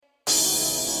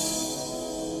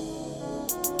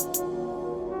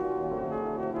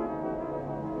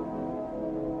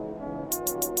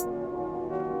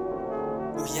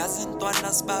Uyazi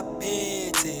ntwana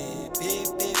sibaphethe,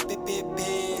 phethe.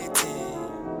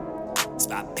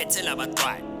 Sibaphethe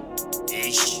labantwana.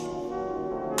 Eish.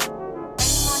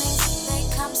 Rainy mornings, they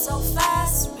come so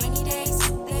fast. Rainy days,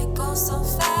 they go so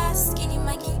fast.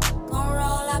 Skinnymonkey, gon'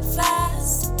 roll up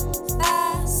fast.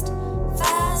 Fast,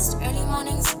 fast. Early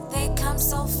mornings, they come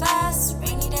so fast.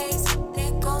 Rainy days,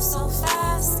 they go so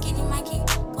fast. Skinnymonkey,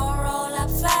 gon' roll up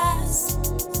fast.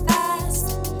 Fast,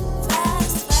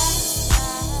 fast, fast,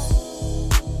 fast.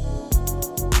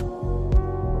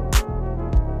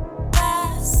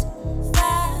 Fast,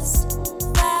 fast,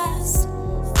 fast,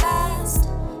 fast,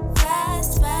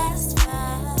 fast, fast,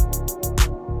 fast.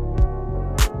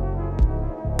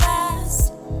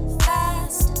 Fast,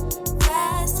 fast,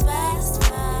 fast, fast,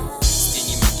 fast.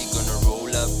 Skinnymonkey gonna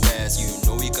roll up fast. You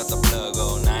know we got the plug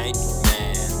all night,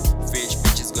 man. Rich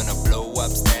bitches gonna blow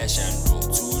up, stash and roll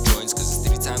 2 joints, cause it's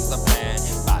 3 times the plan.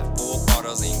 Buy 4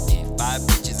 bottles and get 5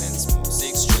 bitches and smoke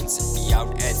 6 joints and be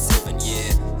out at 7,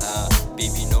 yeah.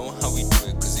 Baby, know how we do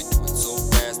it, cause we do it so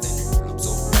fast and you roll up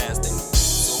so fast and you move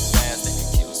so fast and you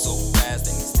kill so fast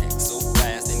and you stack so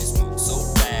fast and you smooth so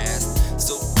fast,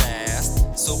 so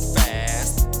fast, so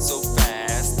fast, so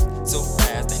fast, so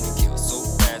fast and you kill so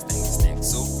fast and you stack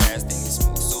so fast and you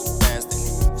smooth so fast and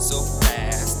you move so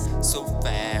fast, so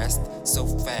fast, so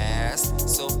fast,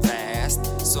 so fast,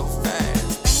 so fast.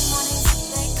 Rainy mornings,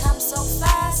 they come so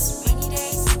fast. Rainy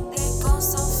days, they go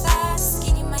so fast.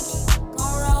 Skinnymonkey,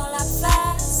 gon' roll up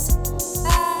fast.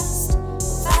 Fast,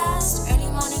 fast. Early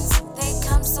mornings, they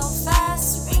come so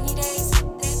fast. Rainy days,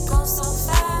 they go so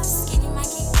fast.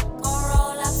 Skinnymonkey, gon'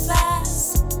 roll up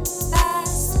fast.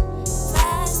 Fast,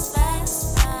 fast,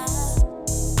 fast, fast.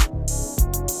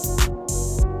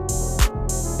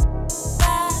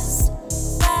 Fast,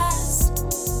 fast,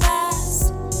 fast,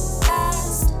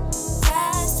 fast,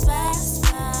 fast, fast,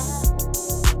 fast.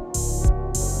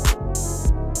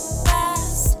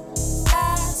 Fast,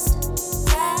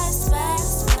 fast,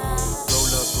 fast, fast.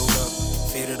 Roll up,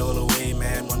 fade it all away,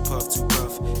 man. 1 puff, 2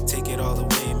 puff, take it all the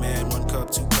way, man. 1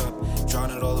 cup, 2 cup,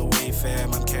 drawn it all the way,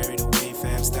 fam. I'm carried away,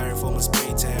 fam. Styrofoam and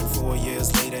spray tan. 4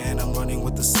 years later, and I'm running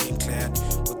with the same clan,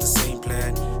 with the same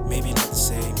plan. Maybe not the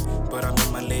same, but I'm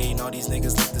in my lane. All these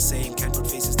niggas look the same. Can't put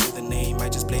faces to the name. I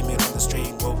just blame it on the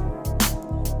strain. Whoa,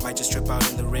 might just trip out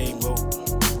in the rain. Whoa,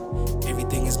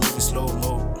 everything is moving slow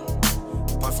mo.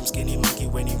 Apart from Skinnymonkey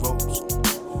when he rolls.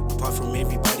 Apart from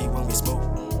everybody when we smoke.